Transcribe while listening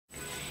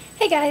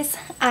guys,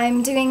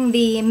 I'm doing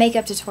the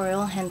makeup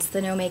tutorial, hence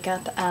the no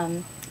makeup,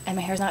 and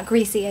my hair's not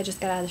greasy. I just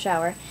got out of the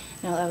shower.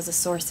 I know that was a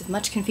source of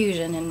much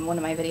confusion in one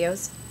of my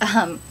videos.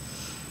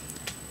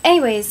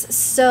 Anyways,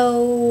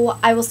 so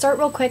I will start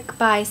real quick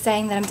by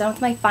saying that I'm done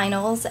with my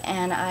finals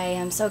and I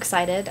am so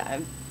excited.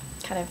 I'm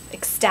kind of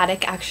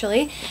ecstatic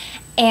actually.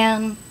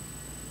 And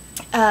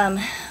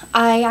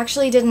I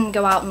actually didn't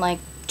go out and like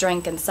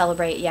drink and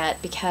celebrate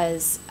yet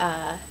because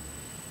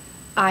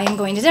I am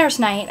going to dinner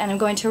tonight and I'm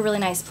going to a really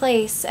nice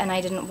place and I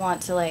didn't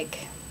want to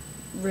like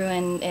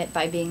ruin it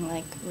by being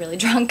like really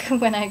drunk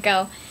when I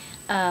go.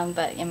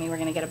 But I mean, we're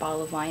gonna get a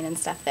bottle of wine and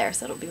stuff there,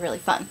 so it'll be really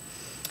fun.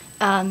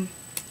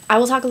 I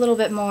will talk a little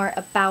bit more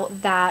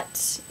about that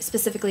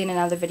specifically in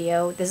another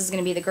video. This is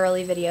going to be the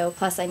girly video,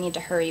 plus I need to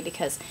hurry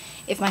because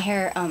if my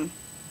hair,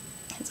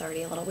 it's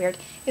already a little weird,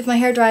 if my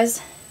hair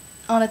dries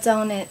on its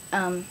own, it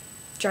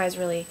dries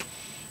really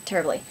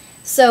terribly.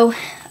 So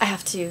I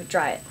have to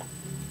dry it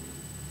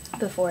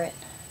before it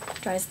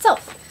dries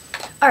itself.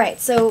 Alright,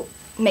 so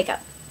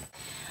makeup.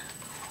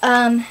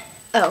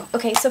 Oh,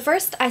 okay, so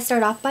first I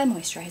start off by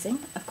moisturizing,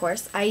 of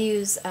course. I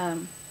use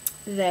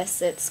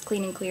this, it's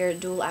Clean and Clear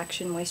Dual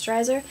Action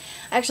Moisturizer.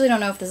 I actually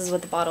don't know if this is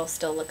what the bottle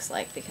still looks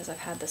like because I've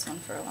had this one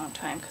for a long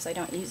time because I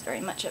don't use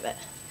very much of it.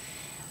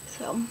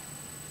 So,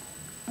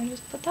 I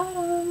just put that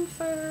on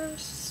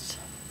first.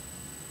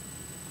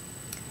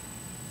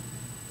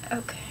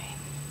 Okay.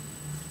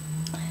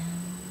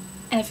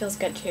 And it feels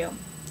good too.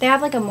 They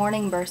have like a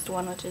morning burst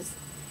one, which is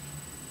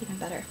even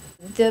better.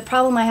 The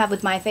problem I have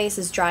with my face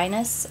is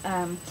dryness.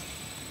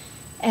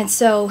 And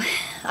so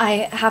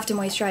I have to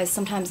moisturize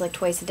sometimes like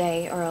twice a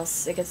day or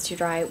else it gets too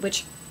dry,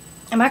 which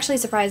I'm actually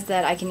surprised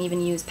that I can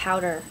even use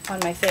powder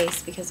on my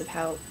face because of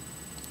how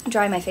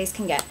dry my face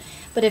can get.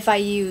 But if I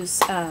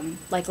use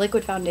like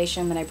liquid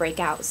foundation, then I break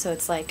out, so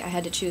it's like I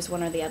had to choose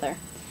one or the other.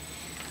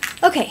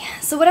 Okay,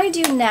 so what I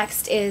do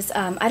next is,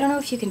 I don't know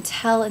if you can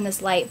tell in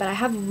this light, but I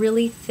have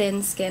really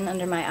thin skin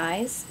under my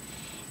eyes.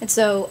 And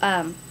so,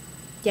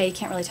 yeah, you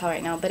can't really tell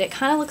right now, but it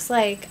kind of looks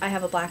like I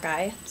have a black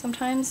eye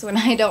sometimes when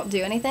I don't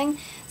do anything.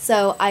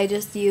 So I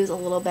just use a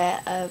little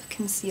bit of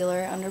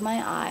concealer under my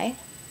eye.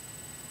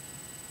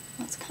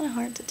 It's kind of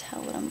hard to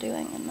tell what I'm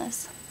doing in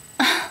this.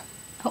 Oh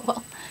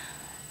well,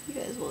 you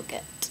guys will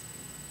get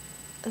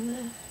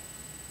the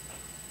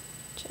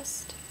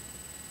gist.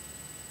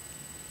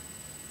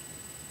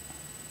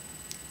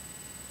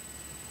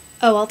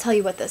 Oh, I'll tell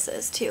you what this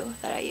is too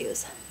that I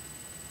use.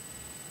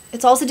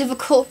 It's also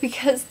difficult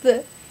because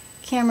the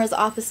camera's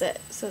opposite,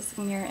 so it's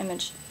a mirror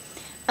image.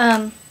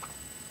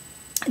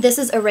 This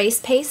is Erase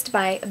Paste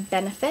by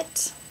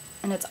Benefit,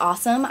 and it's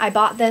awesome. I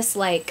bought this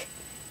like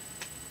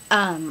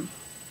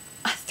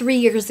 3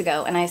 years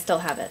ago, and I still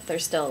have it.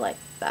 There's still like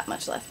that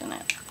much left in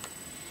it.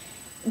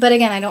 But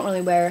again, I don't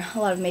really wear a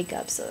lot of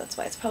makeup, so that's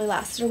why it's probably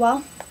lasted a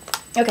while.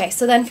 Okay,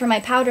 so then for my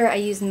powder, I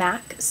use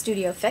MAC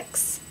Studio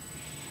Fix.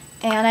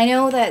 And I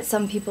know that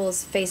some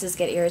people's faces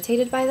get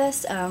irritated by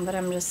this, but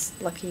I'm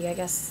just lucky, I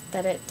guess,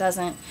 that it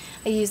doesn't.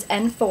 I use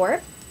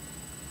N4.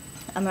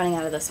 I'm running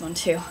out of this one,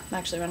 too. I'm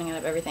actually running out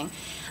of everything.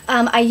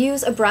 I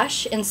use a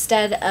brush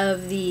instead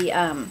of the,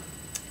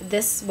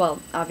 this,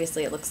 well,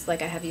 obviously it looks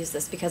like I have used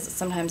this because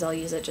sometimes I'll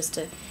use it just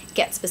to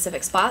get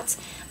specific spots.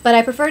 But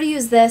I prefer to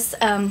use this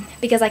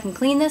because I can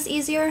clean this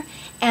easier.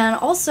 And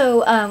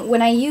also,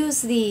 when I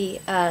use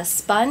the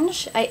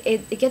sponge,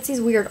 it gets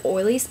these weird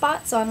oily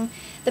spots on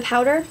the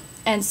powder.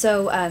 And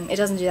so it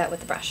doesn't do that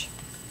with the brush.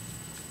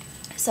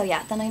 So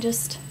yeah, then I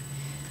just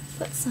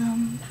put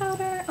some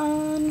powder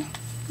on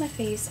my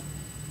face.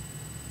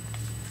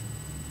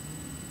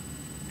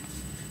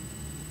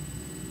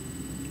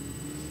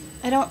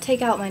 I don't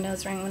take out my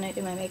nose ring when I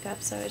do my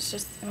makeup, so it's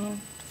just, I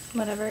mean,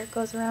 whatever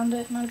goes around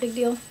it, not a big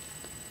deal.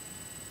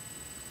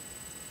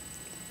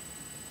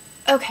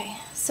 Okay,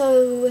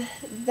 so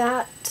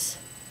that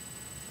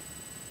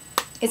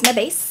is my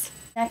base.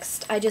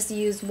 Next, I just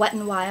use Wet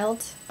n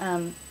Wild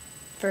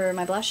for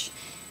my blush,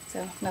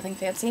 so nothing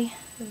fancy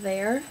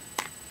there,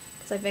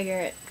 because I figure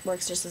it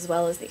works just as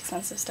well as the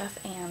expensive stuff,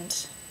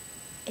 and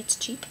it's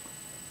cheap.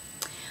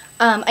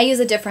 I use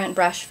a different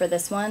brush for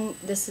this one.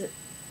 This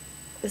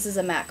is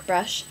a MAC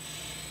brush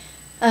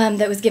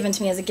that was given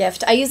to me as a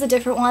gift. I use a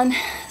different one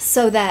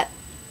so that,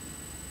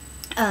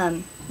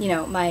 you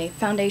know, my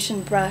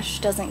foundation brush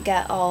doesn't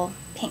get all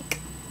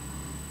pink.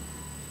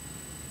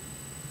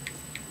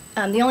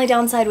 The only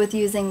downside with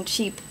using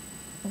cheap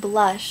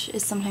blush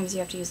is sometimes you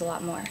have to use a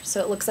lot more.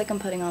 So it looks like I'm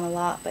putting on a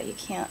lot, but you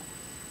can't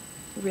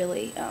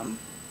really,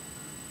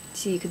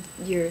 so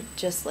you're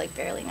just like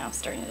barely now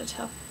starting to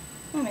tell.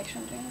 Let me make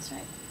sure I'm doing this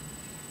right.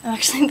 I'm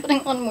actually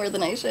putting on more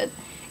than I should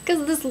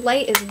because this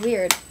light is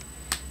weird.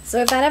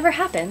 So if that ever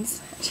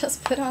happens,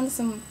 just put on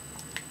some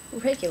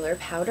regular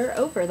powder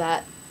over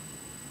that.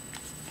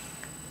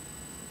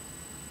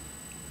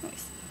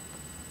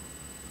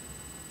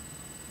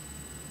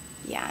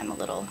 Yeah, I'm a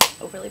little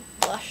overly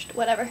blushed,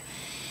 whatever.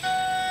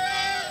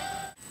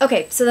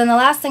 Okay, so then the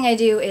last thing I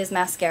do is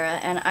mascara,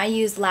 and I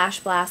use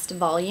Lashblast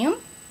Volume.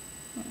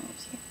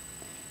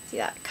 See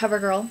that?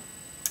 CoverGirl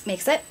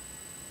makes it.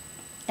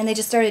 And they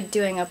just started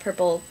doing a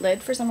purple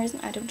lid for some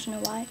reason. I don't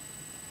know why.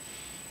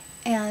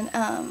 And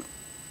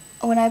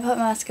when I put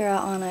mascara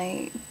on,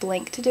 I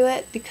blink to do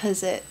it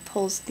because it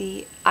pulls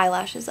the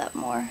eyelashes up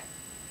more.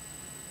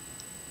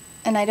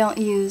 And I don't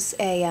use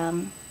a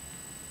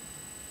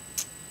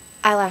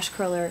eyelash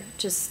curler,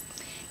 just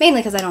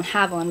mainly because I don't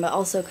have one, but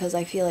also because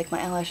I feel like my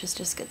eyelashes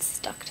just get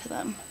stuck to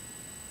them.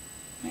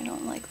 I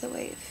don't like the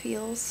way it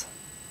feels.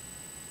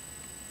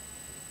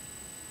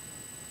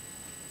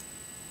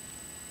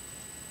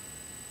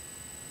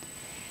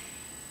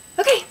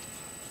 Okay,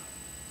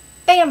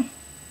 bam,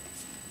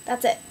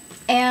 that's it.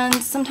 And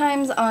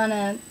sometimes on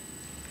a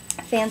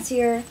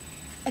fancier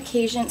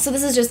occasion, so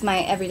this is just my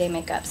everyday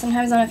makeup.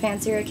 Sometimes on a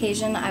fancier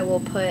occasion I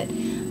will put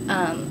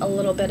a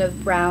little bit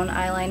of brown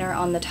eyeliner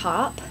on the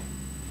top.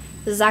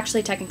 This is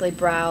actually technically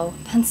brow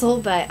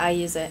pencil, but I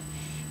use it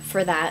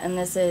for that, and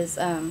this is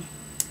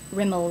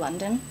Rimmel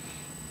London.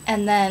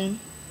 And then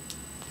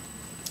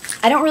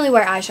I don't really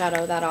wear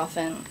eyeshadow that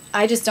often.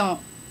 I just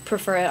don't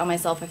prefer it on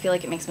myself. I feel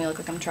like it makes me look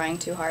like I'm trying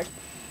too hard.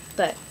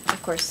 But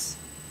of course,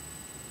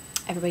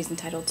 everybody's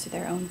entitled to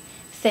their own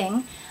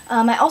thing.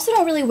 I also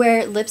don't really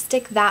wear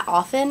lipstick that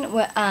often,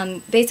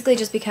 basically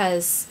just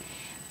because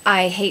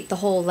I hate the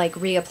whole like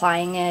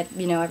reapplying it,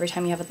 you know, every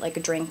time you have like a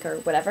drink or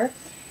whatever.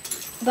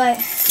 But,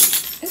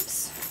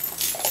 oops,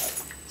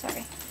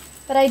 sorry.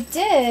 But I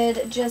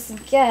did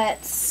just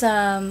get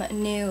some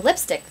new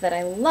lipstick that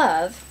I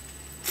love.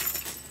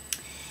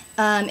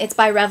 It's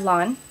by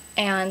Revlon,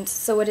 and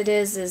so what it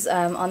is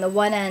on the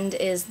one end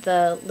is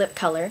the lip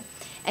color,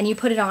 and you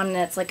put it on and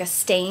it's like a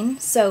stain,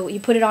 so you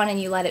put it on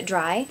and you let it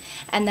dry,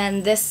 and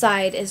then this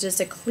side is just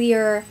a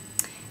clear,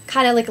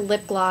 kind of like a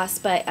lip gloss,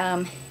 but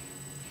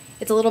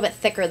it's a little bit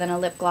thicker than a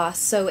lip gloss,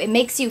 so it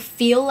makes you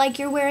feel like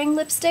you're wearing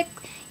lipstick.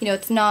 You know,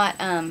 it's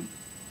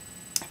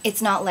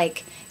not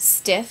like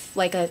stiff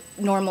like a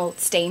normal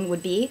stain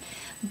would be,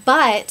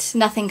 but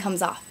nothing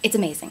comes off. It's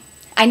amazing.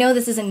 I know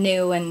this isn't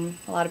new, and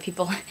a lot of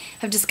people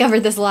have discovered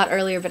this a lot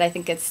earlier, but I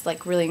think it's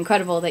like really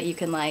incredible that you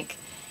can like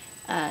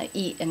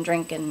eat and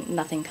drink and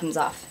nothing comes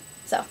off.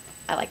 So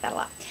I like that a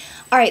lot.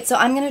 Alright, so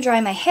I'm going to dry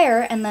my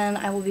hair, and then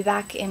I will be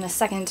back in a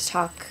second to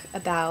talk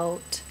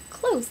about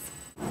clothes.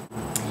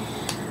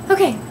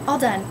 Okay, all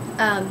done.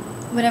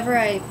 Whenever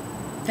I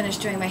finish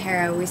doing my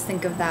hair, I always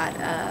think of that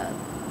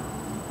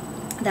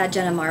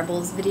Jenna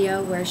Marbles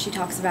video where she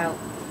talks about,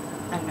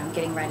 I don't know,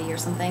 getting ready or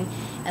something,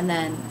 and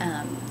then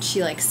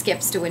she like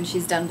skips to when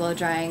she's done blow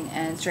drying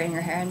and straightening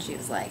her hair, and she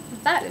was like,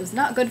 that was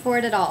not good for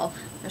it at all,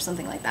 or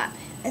something like that.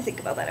 I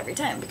think about that every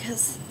time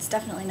because it's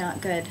definitely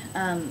not good,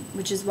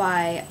 which is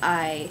why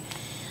I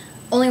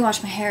only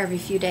wash my hair every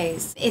few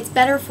days. It's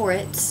better for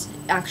it,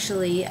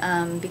 actually,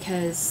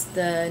 because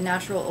the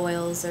natural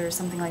oils or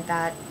something like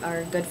that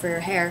are good for your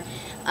hair.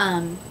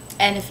 And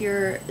if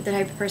you're the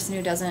type of person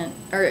who doesn't,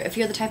 or if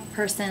you're the type of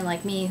person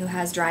like me who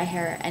has dry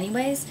hair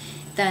anyways,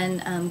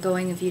 then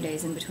going a few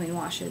days in between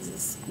washes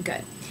is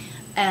good.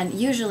 And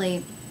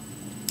usually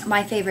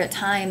my favorite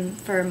time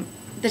for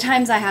the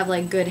times I have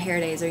like good hair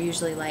days are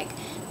usually like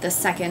the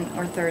second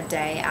or third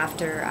day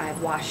after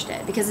I've washed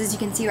it, because as you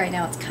can see right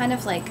now it's kind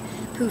of like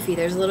poofy.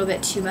 There's a little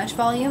bit too much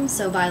volume,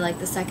 so by like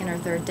the second or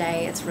third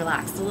day it's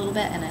relaxed a little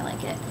bit and I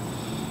like it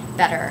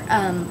better.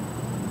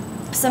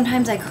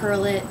 Sometimes I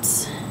curl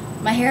it.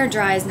 My hair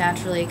dries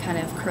naturally kind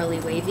of curly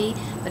wavy,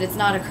 but it's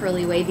not a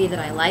curly wavy that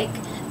I like,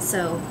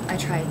 so I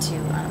try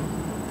to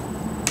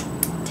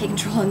take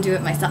control and do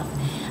it myself.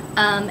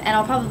 And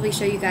I'll probably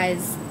show you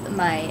guys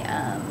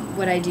my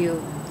what I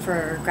do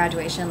for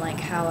graduation, like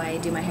how I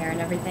do my hair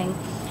and everything,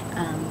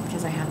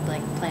 because I have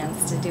like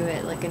plans to do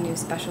it like a new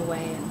special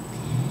way.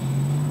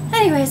 And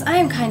anyways, I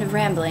am kind of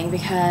rambling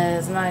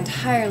because I'm not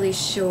entirely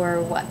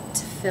sure what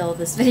to fill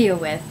this video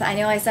with. I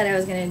know I said I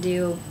was going to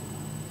do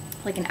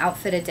like an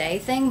outfit a day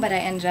thing, but I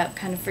ended up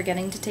kind of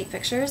forgetting to take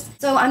pictures.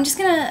 So I'm just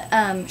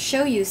gonna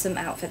show you some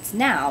outfits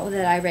now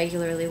that I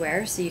regularly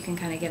wear so you can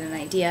kind of get an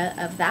idea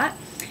of that.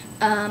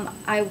 I'm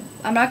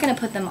not gonna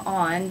put them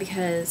on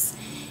because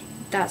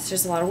that's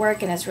just a lot of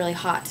work and it's really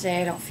hot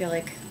today. I don't feel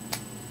like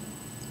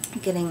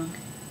getting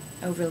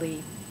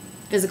overly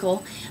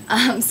physical.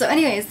 So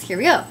anyways, here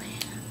we go.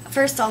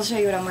 First I'll show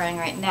you what I'm wearing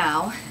right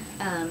now,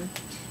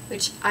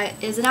 which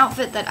is an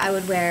outfit that I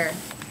would wear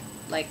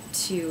like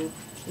to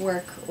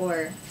work,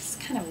 or it's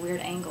kind of a weird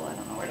angle, I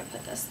don't know where to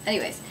put this.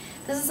 Anyways,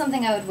 this is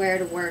something I would wear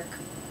to work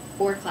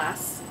or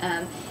class.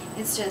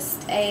 It's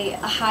just a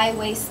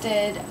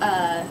high-waisted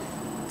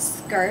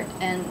skirt,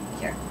 and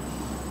here.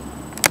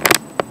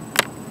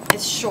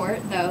 It's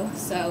short though,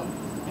 so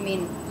I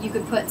mean you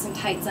could put some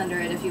tights under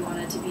it if you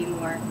wanted to be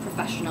more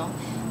professional,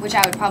 which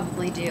I would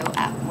probably do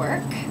at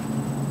work.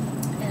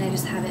 And I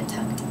just have it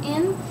tucked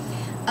in.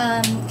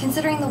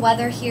 Considering the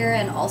weather here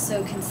and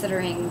also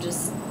considering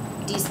just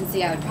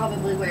decency, I would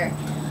probably wear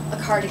a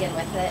cardigan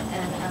with it,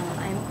 and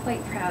I'm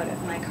quite proud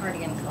of my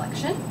cardigan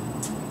collection.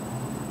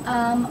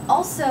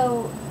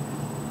 Also,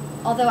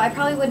 although I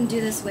probably wouldn't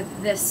do this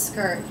with this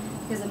skirt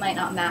because it might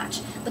not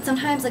match, but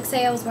sometimes, like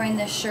say I was wearing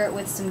this shirt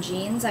with some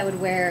jeans, I would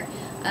wear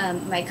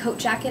my coat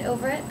jacket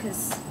over it,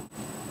 because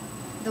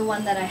the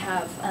one that I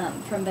have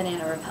from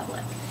Banana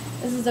Republic.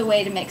 This is a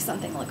way to make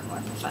something look more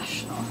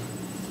professional.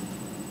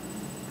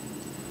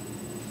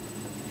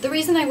 The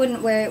reason I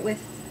wouldn't wear it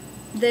with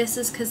this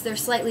is because they're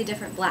slightly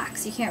different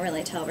blacks. You can't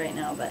really tell right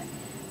now, but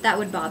that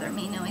would bother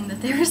me knowing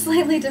that they were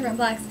slightly different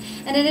blacks.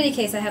 And in any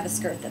case, I have a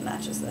skirt that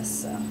matches this,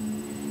 so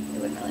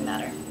it wouldn't really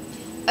matter.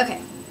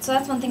 Okay, so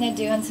that's one thing I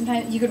do, and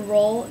sometimes you could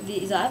roll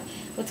these up.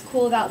 What's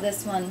cool about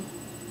this one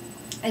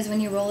is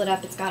when you roll it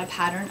up, it's got a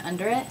pattern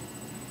under it,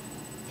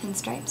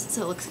 pinstripes,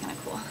 so it looks kind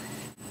of cool.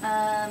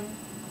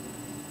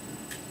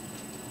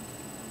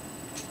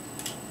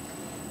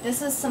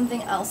 This is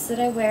something else that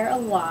I wear a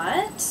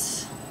lot.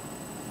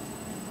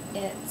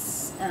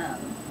 It's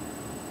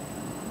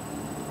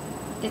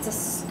a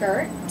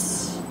skirt.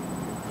 It's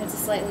a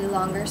slightly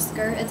longer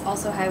skirt. It's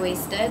also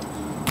high-waisted.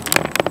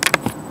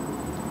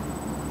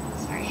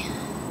 Sorry.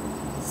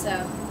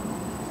 So,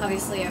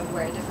 obviously I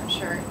wear a different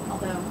shirt,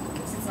 although I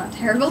guess it's not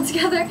terrible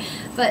together.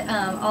 But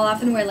I'll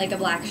often wear like a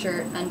black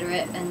shirt under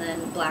it and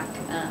then black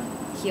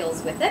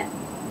heels with it.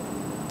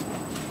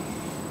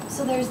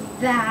 So there's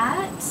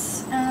that.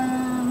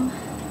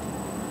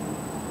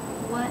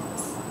 What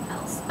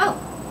else? Oh,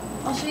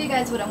 I'll show you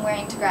guys what I'm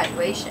wearing to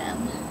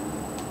graduation.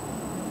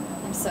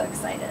 I'm so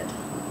excited.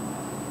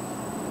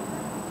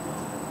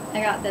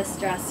 I got this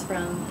dress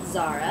from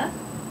Zara.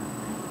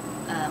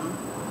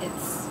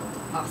 It's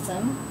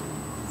awesome.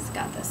 It's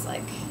got this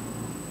like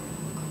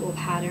cool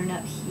pattern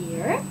up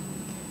here,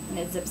 and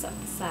it zips up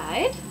the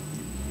side.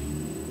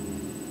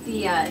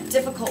 The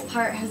difficult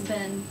part has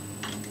been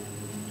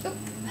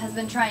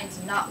trying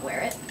to not wear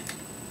it.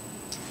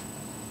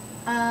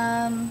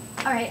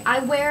 Alright, I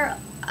wear,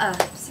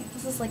 see,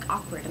 this is like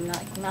awkward, I'm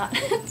not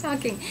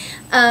talking.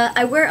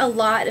 I wear a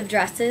lot of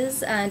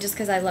dresses, just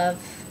because I love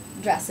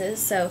dresses,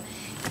 so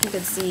you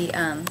could see,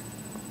 the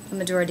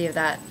majority of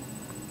that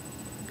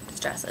is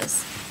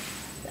dresses.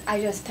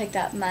 I just picked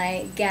up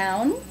my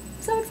gown,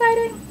 so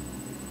exciting.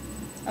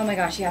 Oh my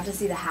gosh, you have to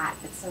see the hat,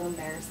 it's so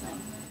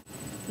embarrassing.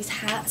 These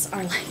hats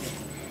are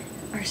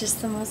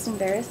just the most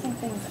embarrassing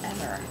things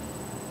ever.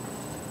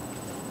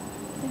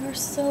 They are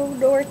so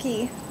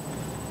dorky.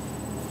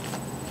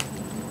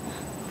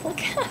 Look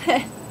at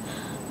it.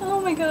 Oh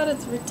my god,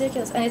 it's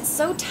ridiculous. And it's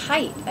so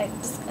tight. I'm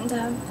just going to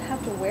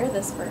have to wear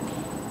this for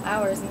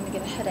hours and I'm going to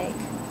get a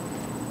headache.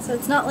 So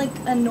it's not like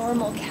a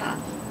normal cap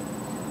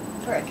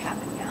for a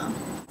cap and gown.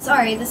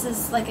 Sorry, this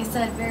is, like I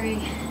said, very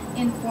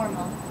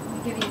informal.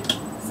 I'll give you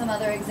some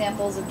other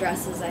examples of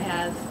dresses I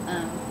have.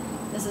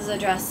 This is a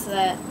dress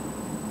that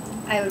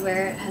I would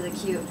wear. It has a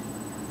cute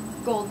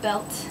gold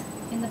belt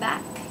in the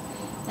back.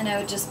 And I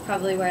would just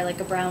probably wear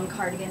like a brown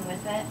cardigan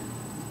with it.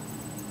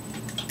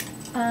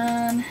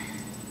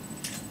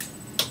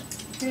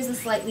 Here's a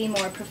slightly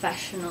more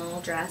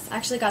professional dress. I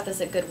actually got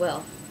this at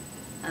Goodwill.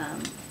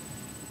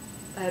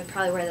 I would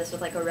probably wear this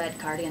with like a red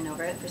cardigan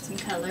over it for some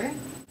color.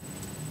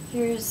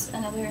 Here's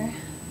another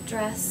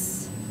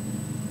dress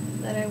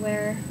that I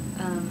wear.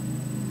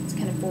 It's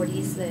kind of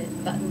 40s, the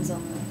buttons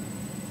on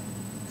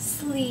the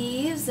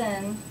sleeves,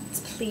 and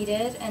it's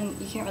pleated, and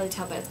you can't really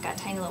tell, but it's got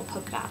tiny little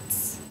polka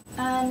dots.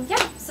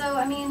 Yeah, so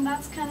I mean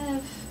that's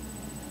kind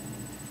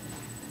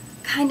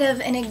of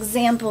an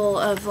example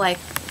of like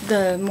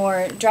the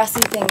more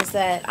dressy things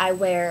that I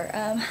wear.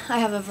 I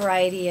have a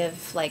variety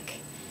of like,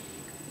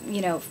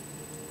 you know,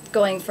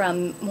 going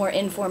from more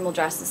informal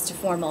dresses to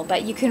formal,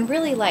 but you can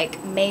really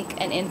like make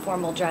an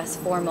informal dress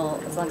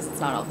formal as long as it's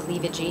not all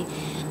cleavagey.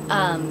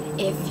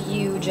 If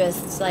you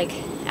just like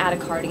add a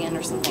cardigan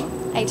or something.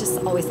 I just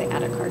always say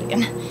add a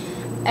cardigan.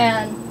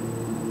 And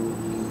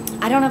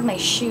I don't have my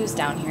shoes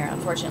down here,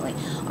 unfortunately.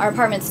 Our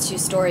apartment's 2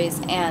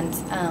 stories, and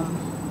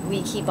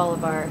we keep all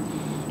of our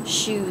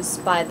shoes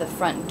by the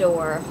front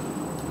door.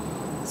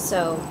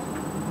 So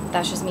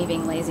that's just me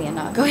being lazy and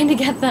not going to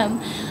get them.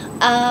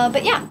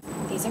 But yeah,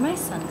 these are my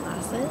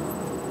sunglasses.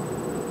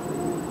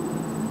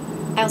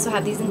 I also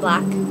have these in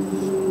black,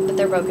 but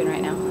they're broken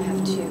right now. I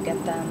have to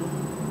get them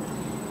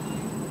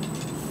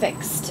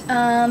fixed.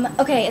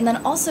 Okay, and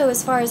then also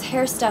as far as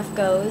hair stuff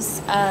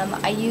goes,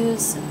 I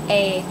use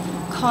a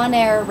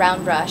Conair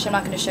round brush. I'm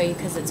not going to show you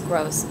because it's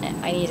gross.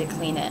 I need to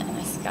clean it, and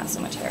I've got so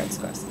much hair, it's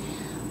gross.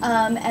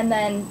 And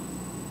then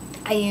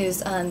I use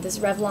this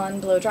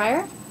Revlon blow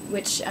dryer,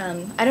 which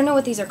I don't know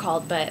what these are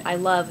called, but I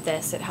love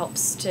this. It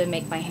helps to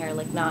make my hair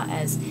like not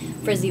as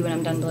frizzy when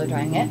I'm done blow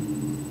drying it.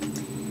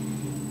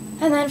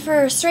 And then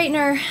for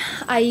straightener,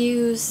 I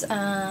use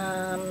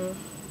I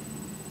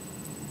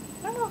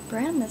don't know what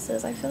brand this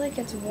is. I feel like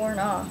it's worn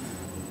off.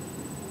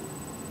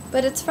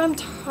 But it's from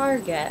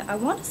Target. I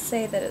want to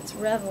say that it's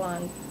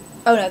Revlon.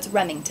 Oh no, it's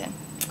Remington.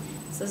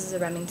 So this is a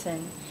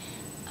Remington.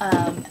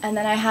 And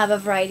then I have a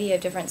variety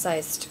of different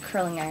sized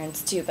curling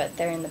irons too, but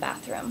they're in the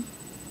bathroom.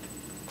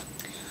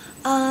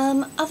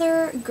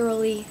 Other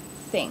girly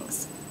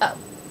things. Oh,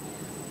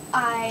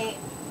 I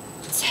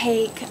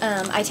take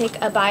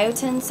a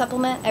biotin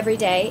supplement every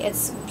day.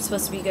 It's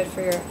supposed to be good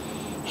for your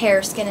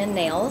hair, skin, and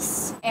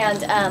nails.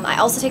 And I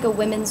also take a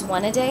women's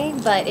one a day,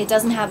 but it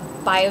doesn't have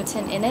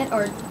biotin in it,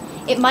 or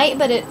It might,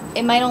 but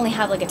it might only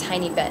have like a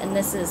tiny bit, and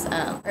this is,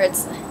 or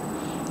it's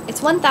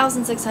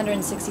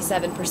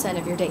 1,667%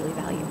 of your daily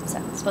value,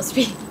 so it's supposed to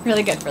be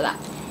really good for that.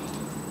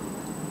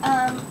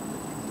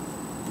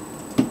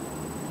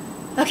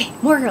 Okay,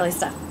 more girly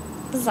stuff.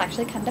 This is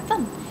actually kind of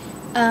fun.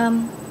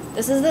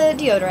 This is the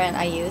deodorant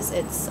I use.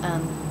 It's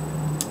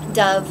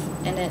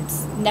Dove, and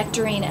it's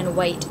nectarine and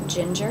white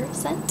ginger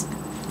scent.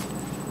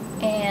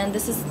 And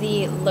this is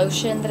the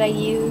lotion that I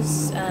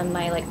use,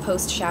 my like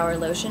post-shower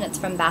lotion. It's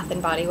from Bath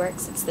 & Body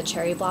Works. It's the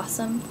cherry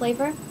blossom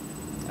flavor,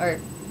 or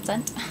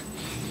scent.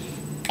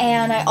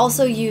 And I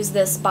also use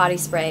this body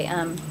spray.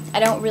 I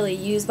don't really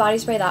use body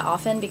spray that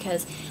often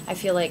because I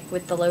feel like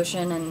with the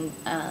lotion and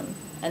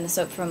the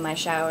soap from my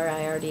shower,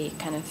 I already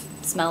kind of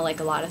smell like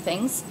a lot of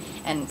things,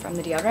 and from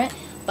the deodorant.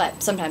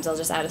 But sometimes I'll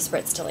just add a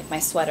spritz to like my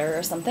sweater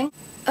or something.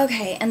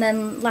 Okay, and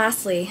then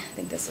lastly, I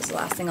think this is the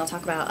last thing I'll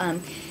talk about.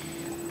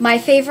 My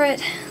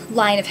favorite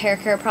line of hair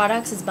care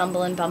products is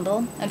Bumble and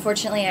Bumble.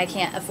 Unfortunately, I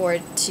can't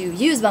afford to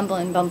use Bumble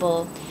and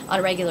Bumble on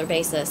a regular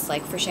basis,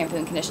 like for shampoo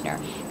and conditioner,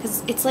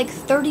 because it's like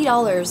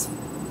 $30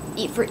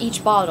 for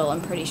each bottle,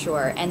 I'm pretty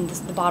sure, and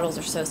the bottles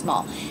are so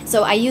small.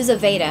 So I use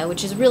Aveda,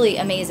 which is really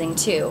amazing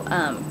too,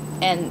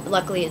 and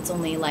luckily it's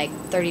only like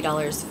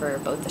 $30 for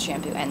both the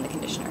shampoo and the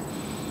conditioner.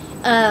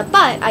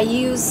 But I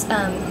use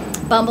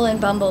Bumble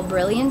and Bumble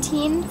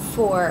Brilliantine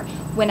for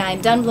when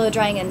I'm done blow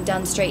drying and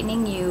done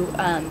straightening. You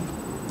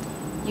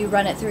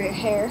run it through your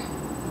hair.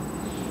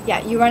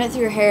 Yeah, you run it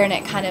through your hair, and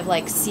it kind of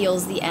like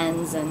seals the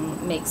ends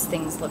and makes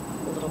things look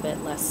a little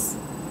bit less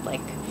like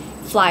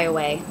fly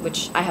away,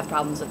 which I have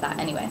problems with that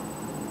anyway.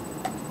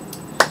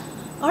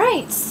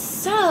 Alright,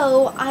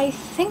 so I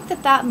think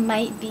that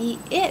might be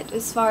it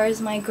as far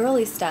as my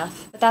girly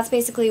stuff. But that's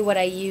basically what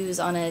I use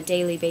on a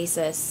daily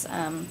basis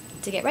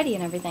to get ready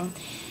and everything.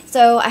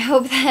 So I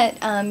hope that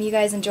you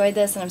guys enjoyed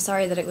this, and I'm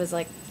sorry that it was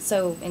like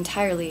so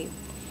entirely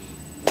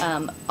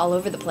all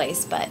over the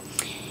place, but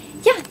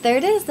yeah, there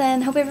it is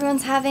then. Hope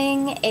everyone's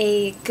having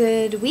a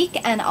good week,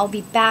 and I'll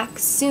be back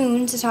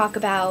soon to talk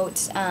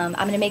about, I'm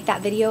going to make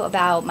that video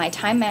about my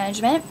time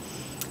management,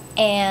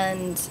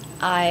 and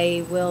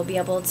I will be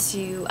able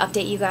to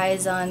update you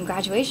guys on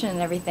graduation and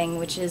everything,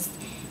 which is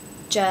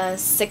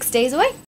just 6 days away.